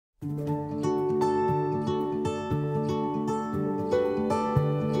My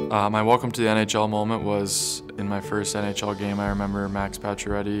welcome to the NHL moment was in my first NHL game. I remember Max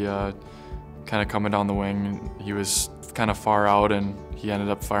Pacioretty kind of coming down the wing. He was kind of far out, and he ended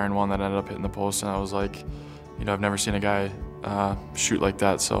up firing one that ended up hitting the post, and I was like, you know, I've never seen a guy shoot like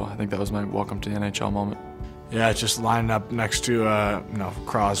that, so I think that was my welcome to the NHL moment. Yeah, just lining up next to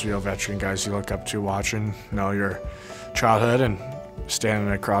Crosby, veteran guys you look up to, watching your childhood, and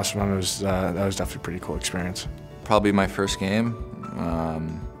standing across from them that was definitely a pretty cool experience. Probably my first game.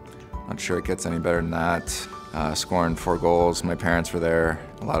 Not sure it gets any better than that. Scoring 4 goals, my parents were there.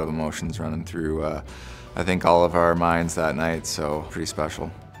 A lot of emotions running through, I think, all of our minds that night, so pretty special.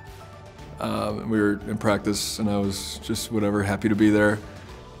 We were in practice, and I was just happy to be there.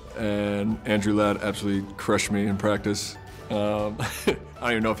 And Andrew Ladd absolutely crushed me in practice. I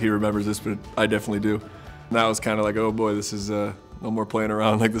don't even know if he remembers this, but I definitely do. And that was kind of like, oh boy, this is no more playing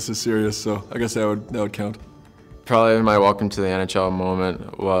around, like this is serious. So I guess that would count. Probably my welcome to the NHL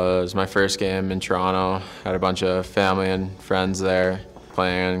moment was my first game in Toronto. Had a bunch of family and friends there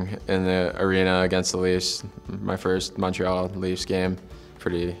playing in the arena against the Leafs. My first Montreal Leafs game.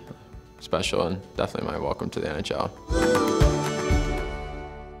 Pretty special, and definitely my welcome to the NHL.